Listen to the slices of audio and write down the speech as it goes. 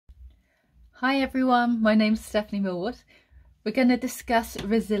Hi everyone, my name's Stephanie Millward. We're going to discuss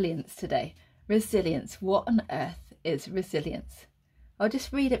resilience today. Resilience, what on earth is resilience? I'll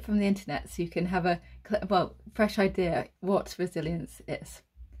just read it from the internet so you can have a fresh idea what resilience is.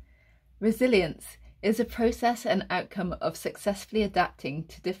 Resilience is a process and outcome of successfully adapting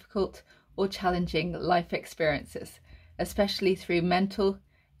to difficult or challenging life experiences, especially through mental,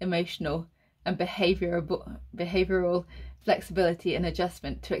 emotional and behavioural flexibility and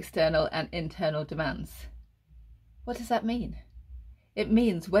adjustment to external and internal demands. What does that mean? It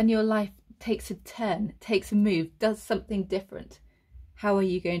means when your life takes a turn, takes a move, does something different, how are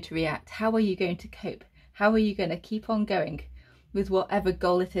you going to react? How are you going to cope? How are you going to keep on going with whatever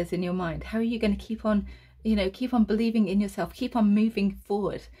goal it is in your mind? How are you going to keep on believing in yourself, keep on moving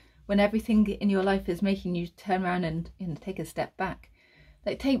forward when everything in your life is making you turn around and take a step back?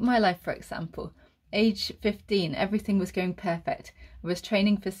 Like, take my life for example. Age 15, everything was going perfect. I was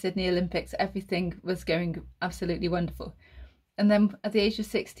training for Sydney Olympics, everything was going absolutely wonderful. And then at the age of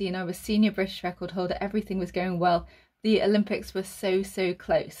 16, I was senior British record holder, everything was going well. The Olympics were so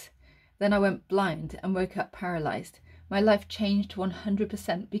close. Then I went blind and woke up paralysed. My life changed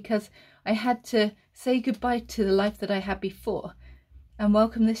 100% because I had to say goodbye to the life that I had before and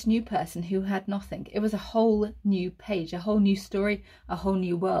welcome this new person who had nothing. It was a whole new page, a whole new story, a whole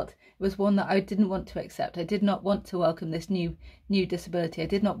new world. It was one that I didn't want to accept. I did not want to welcome this new disability. I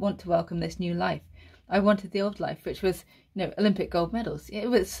did not want to welcome this new life. I wanted the old life, which was, Olympic gold medals. It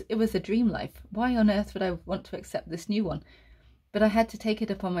was a dream life. Why on earth would I want to accept this new one? But I had to take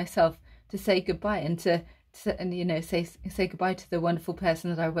it upon myself to say goodbye and say goodbye to the wonderful person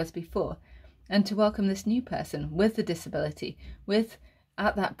that I was before, and to welcome this new person with the disability.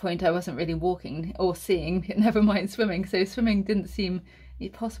 At that point, I wasn't really walking or seeing, never mind swimming. So swimming didn't seem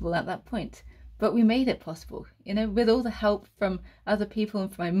possible at that point. But we made it possible, with all the help from other people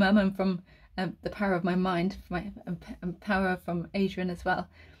and from my mum and from the power of my mind, and power from Adrian as well.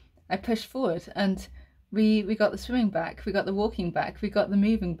 I pushed forward and we got the swimming back, we got the walking back, we got the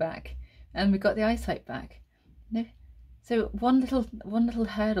moving back, and we got the eyesight back. So one little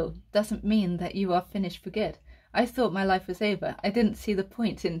hurdle doesn't mean that you are finished for good. I thought my life was over. I didn't see the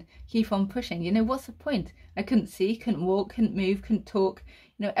point in keep on pushing. What's the point? I couldn't see, couldn't walk, couldn't move, couldn't talk.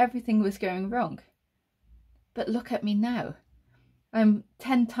 Everything was going wrong. But look at me now. I'm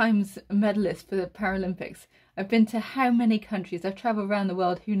 10 times a medalist for the Paralympics. I've been to how many countries? I've travelled around the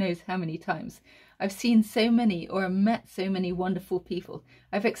world who knows how many times. I've seen so many or met so many wonderful people.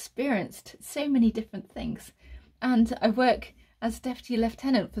 I've experienced so many different things. And I work as Deputy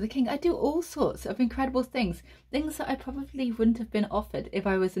Lieutenant for the King. I do all sorts of incredible things that I probably wouldn't have been offered if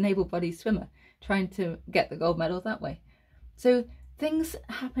I was an able-bodied swimmer trying to get the gold medal that way. So things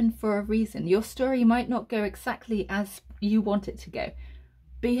happen for a reason. Your story might not go exactly as you want it to go,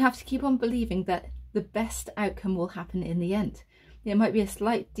 but you have to keep on believing that the best outcome will happen in the end. It might be a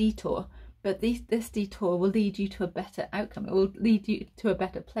slight detour, but this detour will lead you to a better outcome. It will lead you to a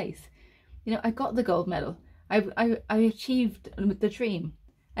better place. I got the gold medal. I achieved the dream.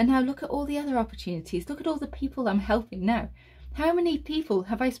 And now look at all the other opportunities. Look at all the people I'm helping now. How many people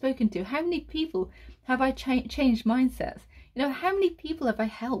have I spoken to? How many people have I changed mindsets? How many people have I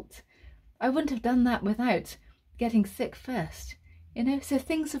helped? I wouldn't have done that without getting sick first. So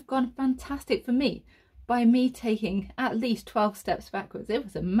things have gone fantastic for me by me taking at least 12 steps backwards. It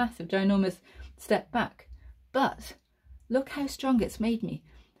was a massive, ginormous step back. But look how strong it's made me.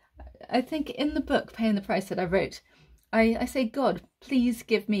 I think in the book, Paying the Price, that I wrote, I say, God, please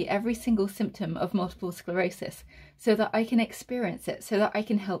give me every single symptom of multiple sclerosis so that I can experience it, so that I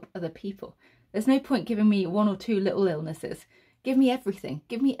can help other people. There's no point giving me one or two little illnesses. Give me everything.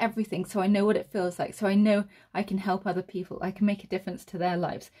 Give me everything so I know what it feels like, so I know I can help other people. I can make a difference to their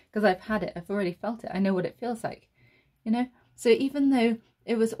lives because I've had it. I've already felt it. I know what it feels like, So even though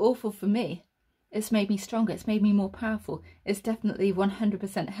it was awful for me, it's made me stronger. It's made me more powerful. It's definitely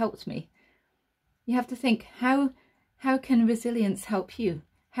 100% helped me. You have to think, how can resilience help you?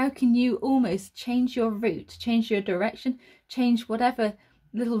 How can you almost change your route, change your direction, change whatever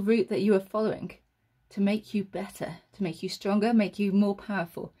little route that you are following to make you better, to make you stronger, make you more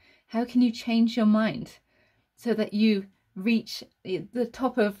powerful? How can you change your mind so that you reach the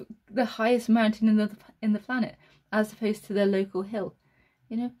top of the highest mountain in the planet as opposed to the local hill?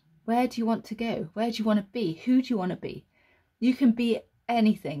 Where do you want to go? Where do you want to be? Who do you want to be? You can be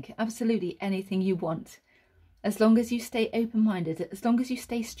anything, absolutely anything you want. As long as you stay open-minded, as long as you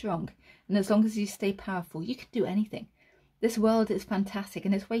stay strong, and as long as you stay powerful, you can do anything. This world is fantastic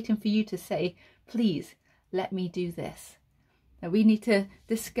and it's waiting for you to say, please, let me do this. Now we need to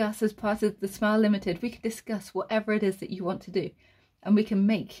discuss, as part of the Smile Limited, we can discuss whatever it is that you want to do. And we can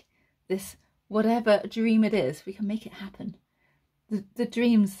make this whatever dream it is, we can make it happen. The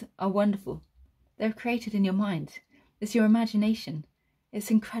dreams are wonderful. They're created in your mind. It's your imagination. It's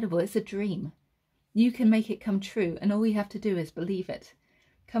incredible. It's a dream. You can make it come true, and all you have to do is believe it.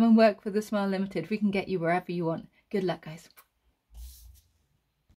 Come and work for The Smile Limited. We can get you wherever you want. Good luck, guys.